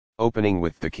Opening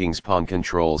with the king's pawn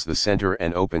controls the center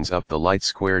and opens up the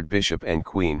light-squared bishop and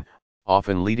queen,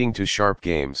 often leading to sharp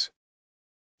games.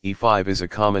 e5 is a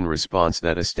common response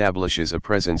that establishes a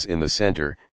presence in the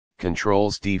center,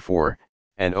 controls d4,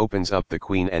 and opens up the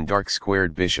queen and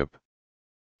dark-squared bishop.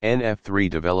 Nf3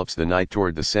 develops the knight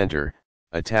toward the center,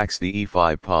 attacks the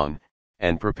e5 pawn,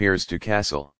 and prepares to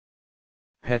castle.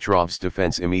 Petrov's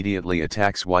defense immediately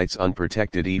attacks white's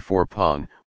unprotected e4 pawn,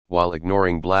 while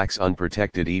ignoring black's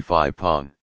unprotected e5 pawn.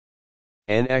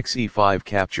 Nx e5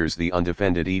 captures the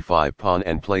undefended e5 pawn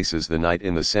and places the knight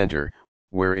in the center,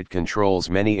 where it controls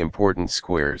many important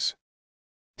squares.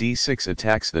 d6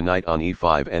 attacks the knight on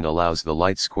e5 and allows the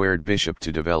light-squared bishop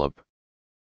to develop.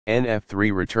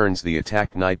 Nf3 returns the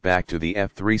attacked knight back to the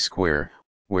f3 square,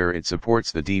 where it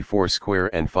supports the d4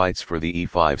 square and fights for the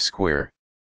e5 square.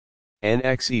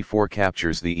 Nx e4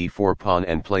 captures the e4 pawn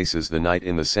and places the knight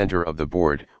in the center of the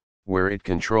board, where it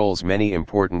controls many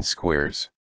important squares.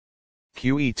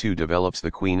 Qe2 develops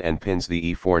the queen and pins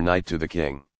the e4 knight to the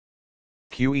king.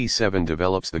 Qe7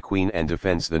 develops the queen and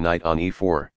defends the knight on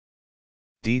e4.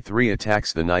 d3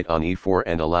 attacks the knight on e4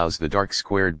 and allows the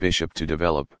dark-squared bishop to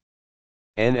develop.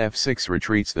 Nf6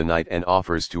 retreats the knight and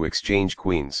offers to exchange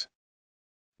queens.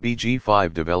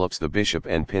 Bg5 develops the bishop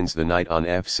and pins the knight on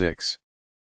f6.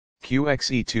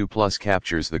 Qe2 plus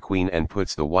captures the queen and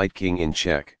puts the white king in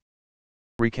check.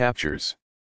 Recaptures.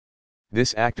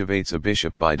 This activates a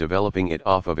bishop by developing it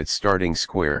off of its starting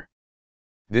square.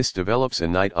 This develops a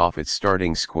knight off its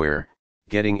starting square,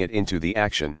 getting it into the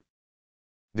action.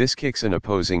 This kicks an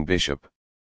opposing bishop.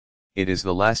 It is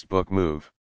the last book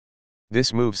move.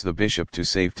 This moves the bishop to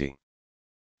safety.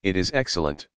 It is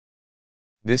excellent.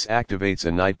 This activates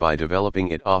a knight by developing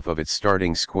it off of its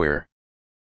starting square.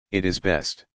 It is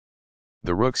best.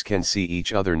 The rooks can see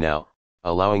each other now,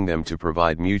 allowing them to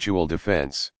provide mutual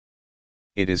defense.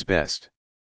 It is best.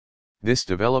 This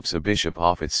develops a bishop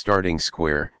off its starting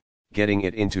square, getting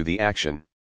it into the action.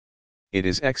 It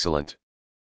is excellent.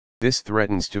 This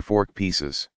threatens to fork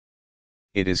pieces.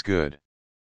 It is good.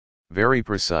 Very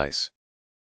precise.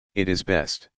 It is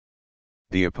best.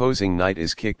 The opposing knight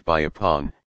is kicked by a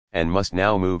pawn, and must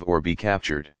now move or be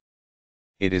captured.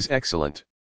 It is excellent.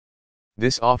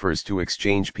 This offers to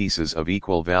exchange pieces of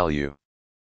equal value.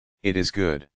 It is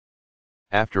good.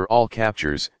 After all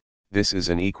captures, this is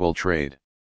an equal trade.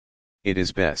 It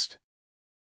is best.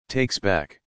 Takes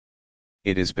back.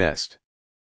 It is best.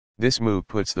 This move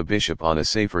puts the bishop on a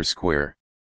safer square.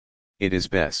 It is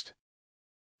best.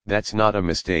 That's not a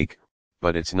mistake,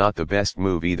 but it's not the best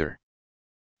move either.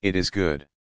 It is good.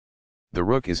 The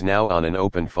rook is now on an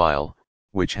open file,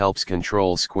 which helps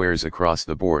control squares across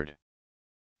the board.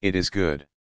 It is good.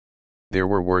 There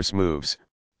were worse moves,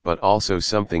 but also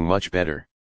something much better.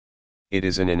 It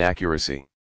is an inaccuracy.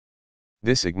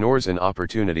 This ignores an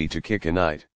opportunity to kick a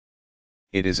knight.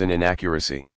 It is an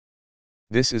inaccuracy.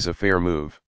 This is a fair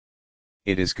move.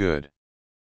 It is good.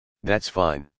 That's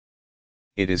fine.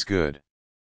 It is good.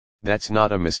 That's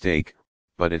not a mistake,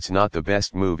 but it's not the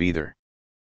best move either.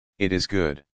 It is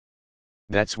good.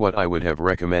 That's what I would have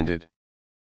recommended.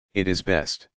 It is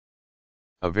best.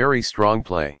 A very strong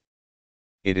play.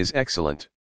 It is excellent.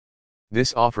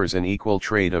 This offers an equal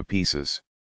trade of pieces.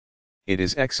 It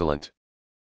is excellent.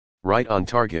 Right on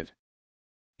target.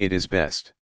 It is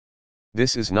best.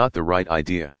 This is not the right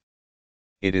idea.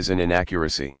 It is an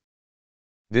inaccuracy.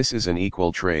 This is an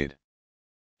equal trade.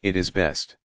 It is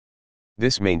best.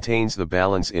 This maintains the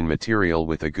balance in material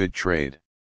with a good trade.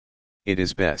 It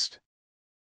is best.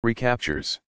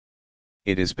 Recaptures.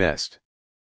 It is best.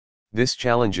 This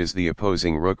challenges the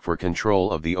opposing rook for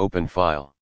control of the open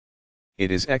file. It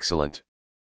is excellent.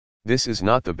 This is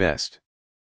not the best.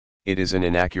 It is an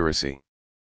inaccuracy.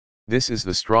 This is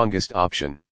the strongest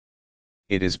option.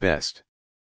 It is best.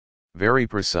 Very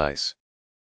precise.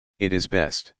 It is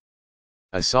best.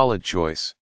 A solid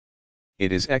choice.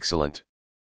 It is excellent.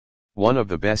 One of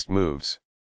the best moves.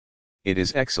 It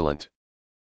is excellent.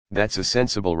 That's a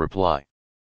sensible reply.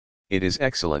 It is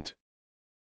excellent.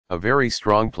 A very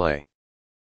strong play.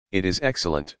 It is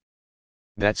excellent.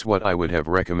 That's what I would have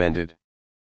recommended.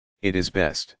 It is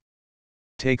best.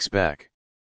 Takes back.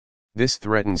 This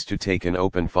threatens to take an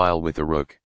open file with a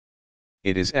rook.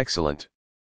 It is excellent.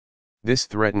 This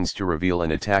threatens to reveal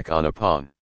an attack on a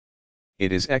pawn.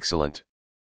 It is excellent.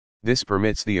 This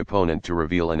permits the opponent to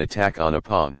reveal an attack on a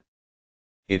pawn.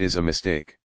 It is a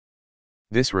mistake.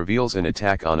 This reveals an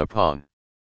attack on a pawn.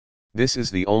 This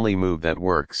is the only move that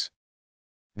works.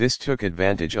 This took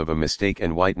advantage of a mistake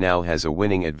and white now has a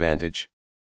winning advantage.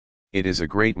 It is a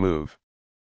great move.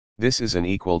 This is an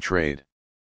equal trade.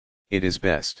 It is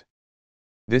best.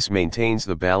 This maintains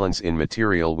the balance in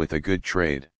material with a good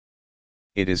trade.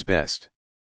 It is best.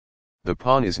 The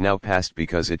pawn is now passed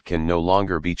because it can no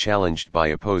longer be challenged by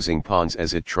opposing pawns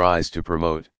as it tries to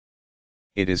promote.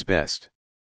 It is best.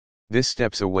 This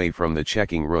steps away from the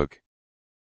checking rook.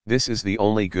 This is the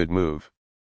only good move.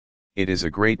 It is a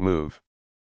great move.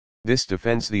 This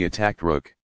defends the attacked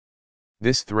rook.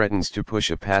 This threatens to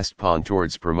push a passed pawn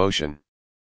towards promotion.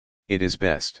 It is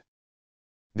best.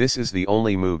 This is the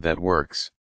only move that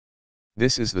works.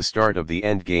 This is the start of the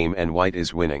endgame and white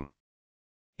is winning.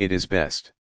 It is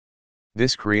best.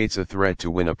 This creates a threat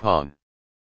to win a pawn.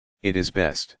 It is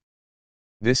best.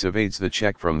 This evades the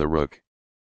check from the rook.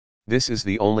 This is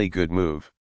the only good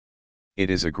move. It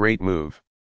is a great move.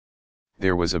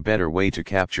 There was a better way to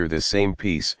capture this same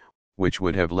piece, which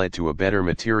would have led to a better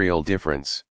material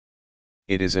difference.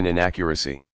 It is an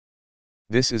inaccuracy.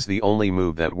 This is the only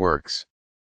move that works.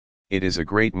 It is a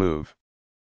great move.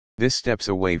 This steps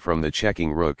away from the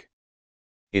checking rook.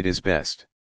 It is best.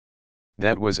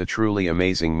 That was a truly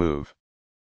amazing move.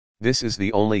 This is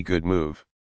the only good move.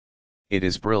 It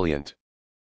is brilliant.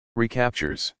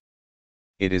 Recaptures.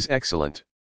 It is excellent.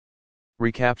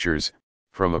 Recaptures,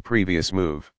 from a previous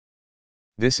move.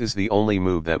 This is the only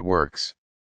move that works.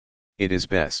 It is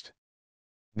best.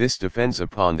 This defends a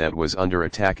pawn that was under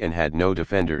attack and had no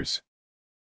defenders.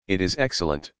 It is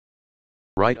excellent.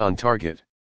 Right on target.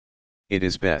 It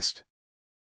is best.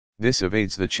 This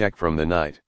evades the check from the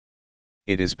knight.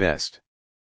 It is best.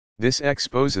 This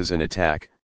exposes an attack,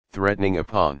 threatening a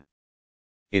pawn.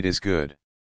 It is good.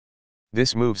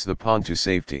 This moves the pawn to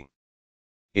safety.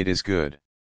 It is good.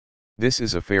 This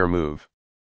is a fair move.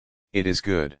 It is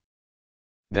good.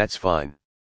 That's fine.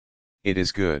 It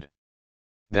is good.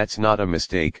 That's not a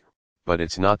mistake, but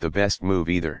it's not the best move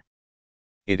either.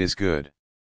 It is good.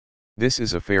 This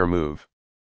is a fair move.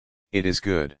 It is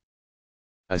good.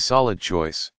 A solid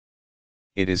choice.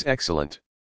 It is excellent.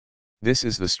 This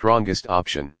is the strongest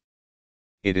option.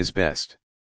 It is best.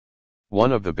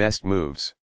 One of the best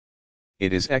moves.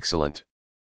 It is excellent.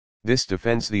 This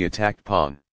defends the attacked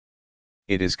pawn.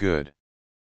 It is good.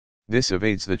 This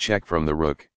evades the check from the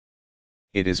rook.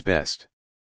 It is best.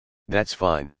 That's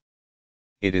fine.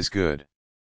 It is good.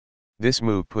 This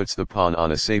move puts the pawn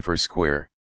on a safer square.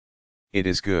 It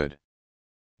is good.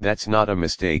 That's not a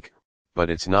mistake, but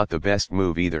it's not the best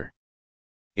move either.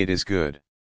 It is good.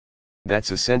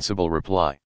 That's a sensible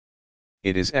reply.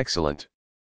 It is excellent.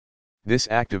 This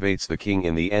activates the king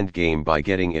in the endgame by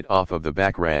getting it off of the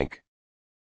back rank.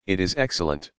 It is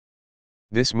excellent.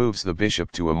 This moves the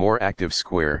bishop to a more active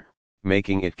square,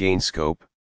 making it gain scope.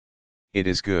 It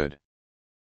is good.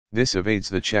 This evades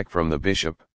the check from the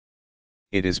bishop.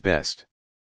 It is best.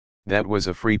 That was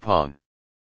a free pawn.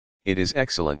 It is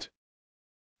excellent.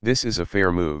 This is a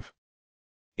fair move.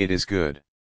 It is good.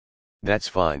 That's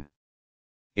fine.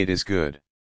 It is good.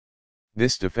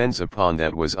 This defends a pawn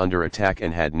that was under attack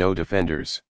and had no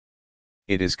defenders.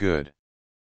 It is good.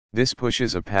 This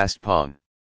pushes a passed pawn.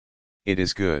 It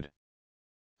is good.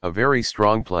 A very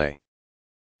strong play.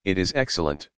 It is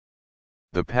excellent.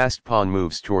 The passed pawn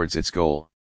moves towards its goal.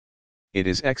 It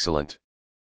is excellent.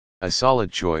 A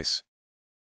solid choice.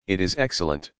 It is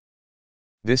excellent.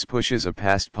 This pushes a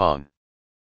passed pawn.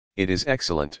 It is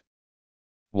excellent.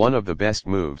 One of the best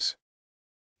moves.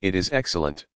 It is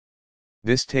excellent.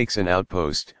 This takes an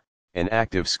outpost, an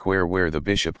active square where the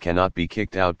bishop cannot be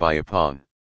kicked out by a pawn.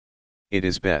 It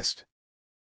is best.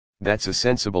 That's a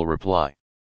sensible reply.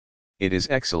 It is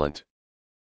excellent.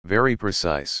 Very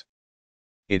precise.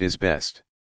 It is best.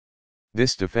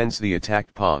 This defends the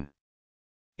attacked pawn.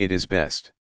 It is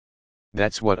best.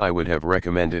 That's what I would have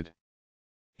recommended.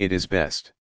 It is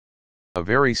best. A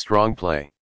very strong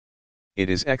play. It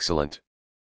is excellent.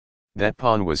 That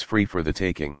pawn was free for the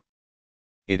taking.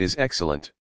 It is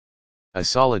excellent. A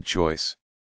solid choice.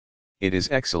 It is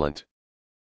excellent.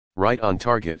 Right on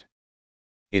target.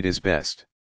 It is best.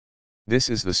 This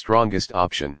is the strongest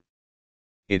option.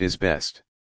 It is best.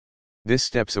 This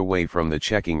steps away from the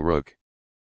checking rook.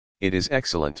 It is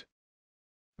excellent.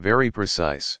 Very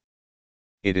precise.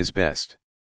 It is best.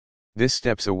 This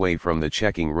steps away from the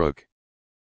checking rook.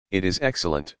 It is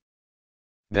excellent.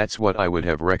 That's what I would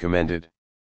have recommended.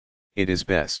 It is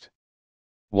best.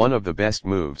 One of the best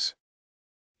moves.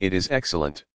 It is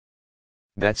excellent.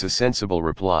 That's a sensible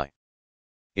reply.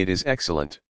 It is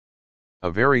excellent. A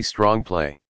very strong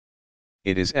play.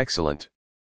 It is excellent.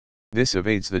 This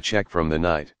evades the check from the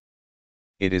knight.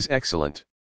 It is excellent.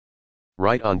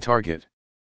 Right on target.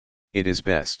 It is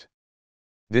best.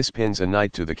 This pins a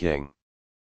knight to the king.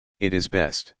 It is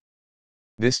best.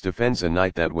 This defends a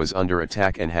knight that was under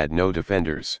attack and had no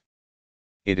defenders.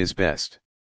 It is best.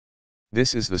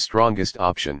 This is the strongest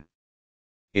option.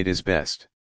 It is best.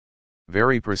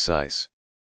 Very precise.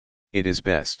 It is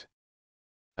best.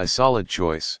 A solid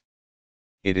choice.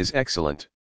 It is excellent.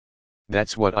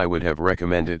 That's what I would have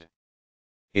recommended.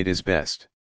 It is best.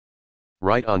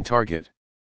 Right on target.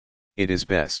 It is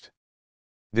best.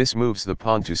 This moves the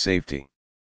pawn to safety.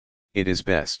 It is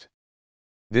best.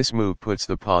 This move puts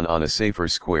the pawn on a safer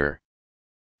square.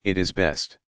 It is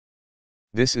best.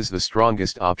 This is the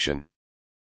strongest option.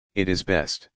 It is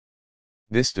best.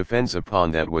 This defends a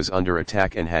pawn that was under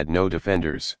attack and had no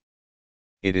defenders.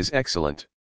 It is excellent.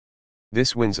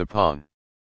 This wins a pawn.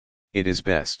 It is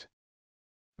best.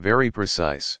 Very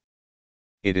precise.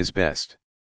 It is best.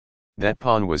 That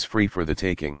pawn was free for the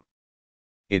taking.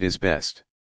 It is best.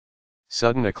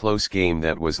 Sudden a close game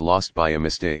that was lost by a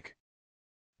mistake.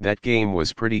 That game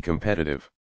was pretty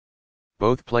competitive.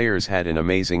 Both players had an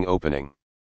amazing opening.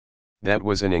 That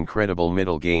was an incredible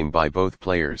middle game by both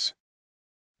players.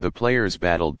 The players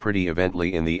battled pretty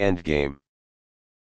evenly in the endgame.